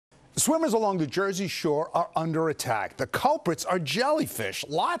Swimmers along the Jersey Shore are under attack. The culprits are jellyfish,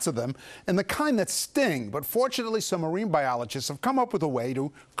 lots of them, and the kind that sting. But fortunately, some marine biologists have come up with a way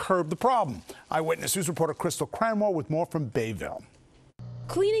to curb the problem. Eyewitness News reporter Cranmore with more from Bayville.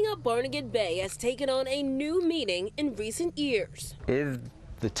 Cleaning up Barnegat Bay has taken on a new meaning in recent years. If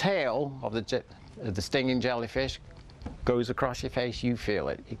the tail of the stinging jellyfish goes across your face, you feel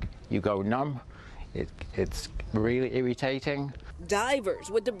it. You go numb. It's really irritating.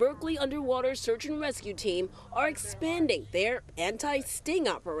 Divers with the Berkeley Underwater Search and Rescue Team are expanding their anti-sting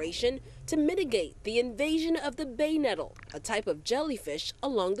operation to mitigate the invasion of the bay nettle, a type of jellyfish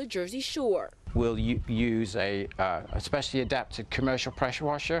along the Jersey Shore. We'll use a specially adapted commercial pressure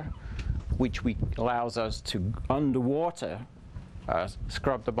washer, which allows us to underwater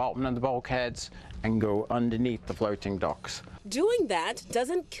scrub the bottom and the bulkheads and go underneath the floating docks. Doing that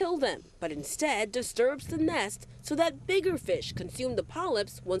doesn't kill them, but instead disturbs the nest so that bigger fish consume the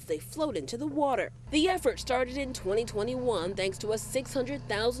polyps once they float into the water. The effort started in 2021 thanks to a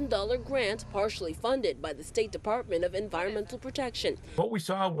 $600,000 grant partially funded by the State Department of Environmental Protection. What we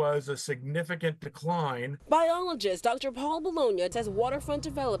saw was a significant decline. Biologist Dr. Paul Bologna says waterfront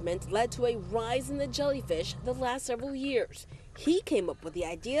development led to a rise in the jellyfish the last several years. He came up with the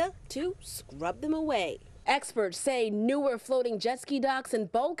idea to scrub them away. Experts say newer floating jet ski docks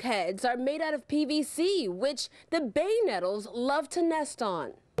and bulkheads are made out of PVC, which the bay nettles love to nest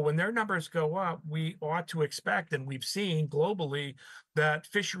on. When their numbers go up, we ought to expect, and we've seen globally, that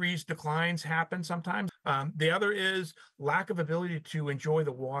fisheries declines happen sometimes. The other is lack of ability to enjoy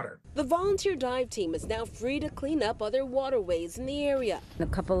the water. The volunteer dive team is now free to clean up other waterways in the area. A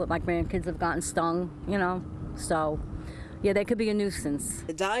couple of my grandkids have gotten stung, so yeah, they could be a nuisance.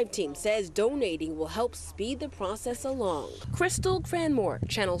 The dive team says donating will help speed the process along. Cranmore,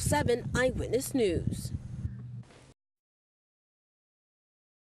 Channel 7 Eyewitness News.